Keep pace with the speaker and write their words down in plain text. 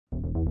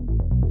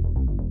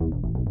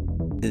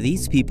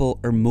These people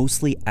are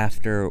mostly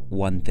after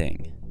one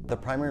thing. The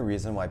primary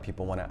reason why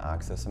people want to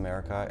access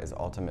America is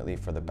ultimately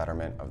for the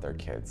betterment of their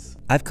kids.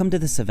 I've come to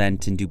this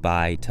event in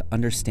Dubai to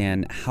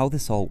understand how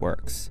this all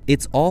works.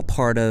 It's all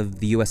part of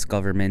the US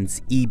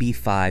government's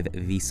EB-5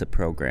 visa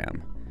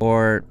program,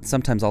 or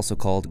sometimes also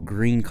called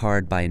Green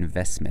Card by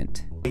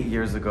Investment. 8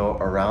 years ago,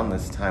 around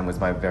this time, was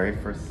my very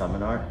first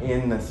seminar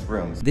in this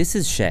room. This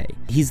is Shai.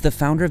 He's the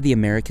founder of the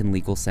American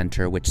Legal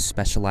Center, which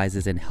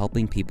specializes in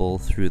helping people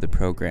through the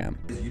program.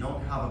 You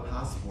don't have a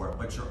passport,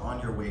 but you're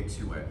on your way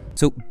to it.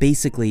 So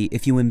basically,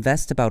 if you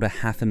invest about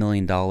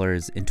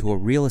 $500,000 into a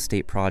real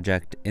estate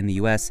project in the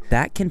US,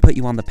 that can put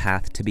you on the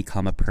path to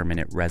become a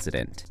permanent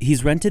resident.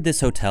 He's rented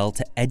this hotel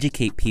to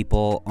educate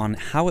people on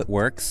how it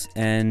works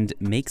and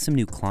make some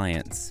new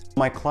clients.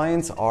 My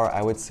clients are,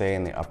 I would say,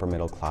 in the upper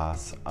middle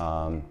class.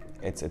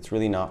 It's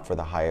really not for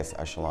the highest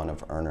echelon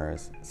of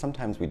earners.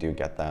 Sometimes we do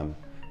get them,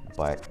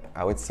 but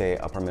I would say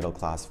upper middle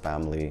class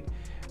family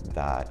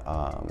that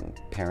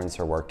parents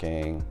are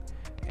working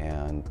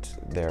and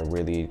they're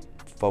really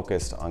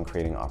focused on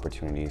creating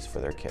opportunities for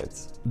their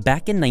kids.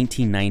 Back in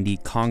 1990,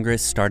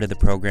 Congress started the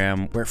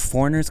program where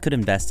foreigners could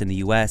invest in the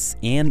US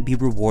and be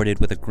rewarded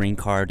with a green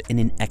card in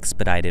an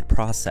expedited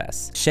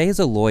process. Shai is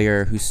a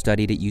lawyer who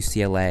studied at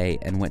UCLA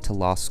and went to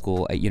law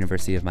school at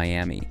University of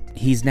Miami.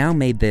 He's now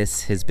made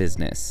this his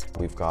business.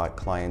 We've got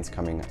clients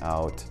coming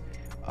out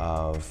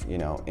of,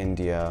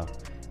 India,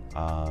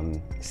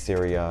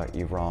 Syria,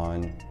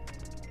 Iran,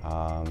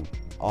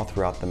 all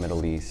throughout the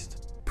Middle East.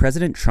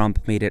 President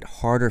Trump made it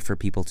harder for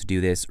people to do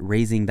this,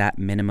 raising that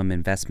minimum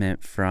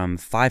investment from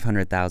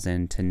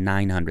 $500,000 to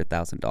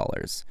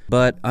 $900,000.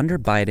 But under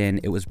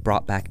Biden, it was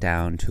brought back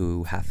down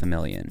to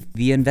 $500,000.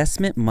 The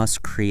investment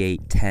must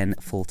create 10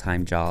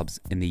 full-time jobs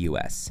in the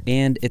US,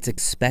 and it's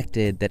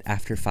expected that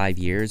after 5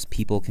 years,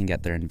 people can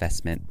get their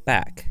investment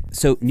back.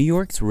 So New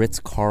York's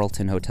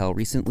Ritz-Carlton Hotel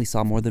recently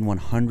saw more than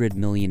 $100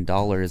 million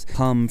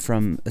come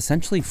from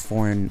essentially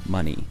foreign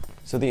money.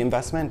 So the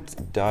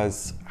investment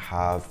does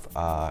have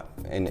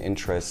an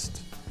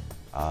interest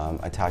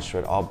attached to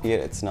it,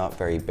 albeit it's not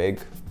very big.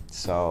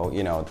 So,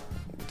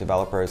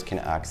 developers can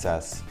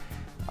access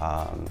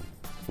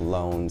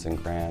loans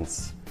and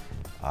grants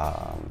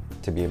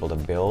to be able to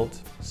build.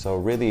 So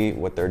really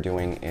what they're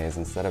doing is,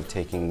 instead of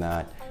taking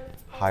that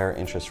higher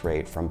interest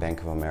rate from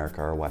Bank of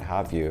America or what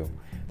have you,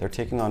 they're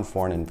taking on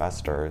foreign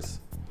investors,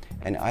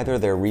 and either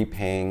they're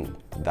repaying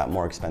that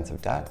more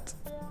expensive debt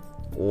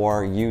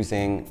or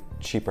using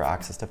cheaper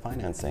access to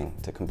financing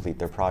to complete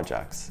their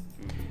projects.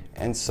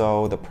 And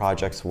so the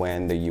projects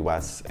win, the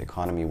US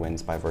economy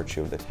wins by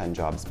virtue of the 10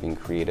 jobs being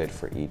created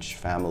for each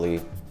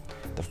family.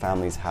 The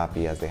family's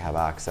happy as they have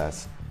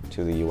access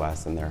to the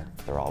US, and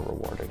they're all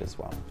rewarded as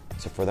well.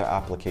 So for their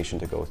application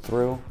to go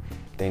through,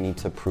 they need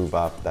to prove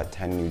up that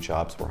 10 new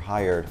jobs were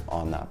hired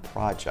on that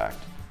project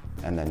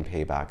and then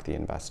pay back the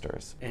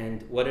investors.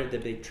 And what are the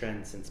big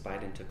trends since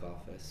Biden took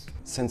office?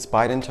 Since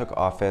Biden took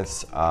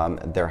office,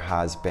 there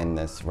has been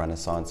this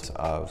renaissance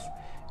of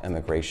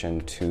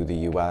immigration to the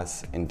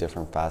US in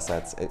different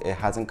facets. It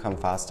hasn't come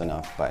fast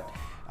enough, but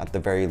at the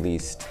very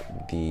least,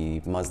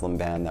 the Muslim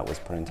ban that was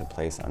put into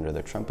place under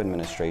the Trump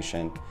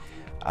administration,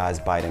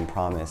 as Biden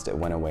promised, it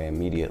went away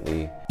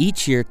immediately.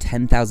 Each year,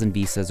 10,000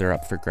 visas are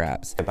up for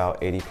grabs. About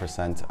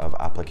 80% of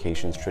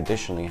applications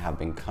traditionally have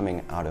been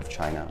coming out of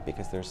China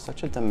because there's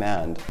such a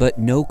demand. But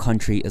no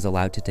country is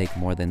allowed to take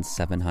more than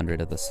 700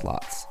 of the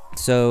slots.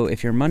 So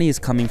if your money is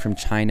coming from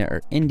China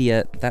or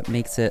India, that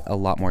makes it a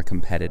lot more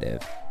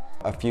competitive.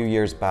 A few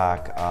years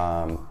back,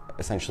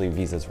 essentially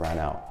visas ran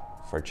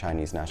out for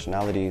Chinese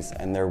nationalities,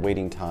 and their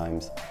waiting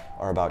times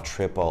are about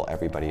triple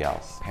everybody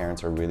else.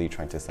 Parents are really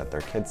trying to set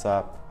their kids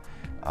up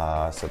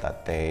so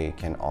that they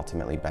can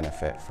ultimately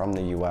benefit from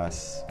the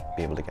US,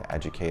 be able to get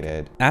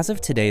educated. As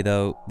of today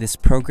though, this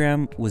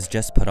program was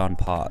just put on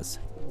pause.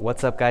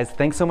 What's up guys?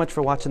 Thanks so much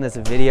for watching this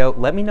video.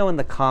 Let me know in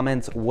the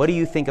comments, what do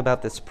you think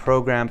about this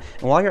program?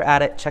 And while you're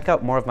at it, check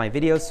out more of my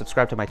videos,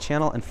 subscribe to my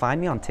channel, and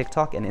find me on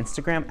TikTok and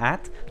Instagram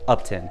at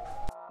Uptin.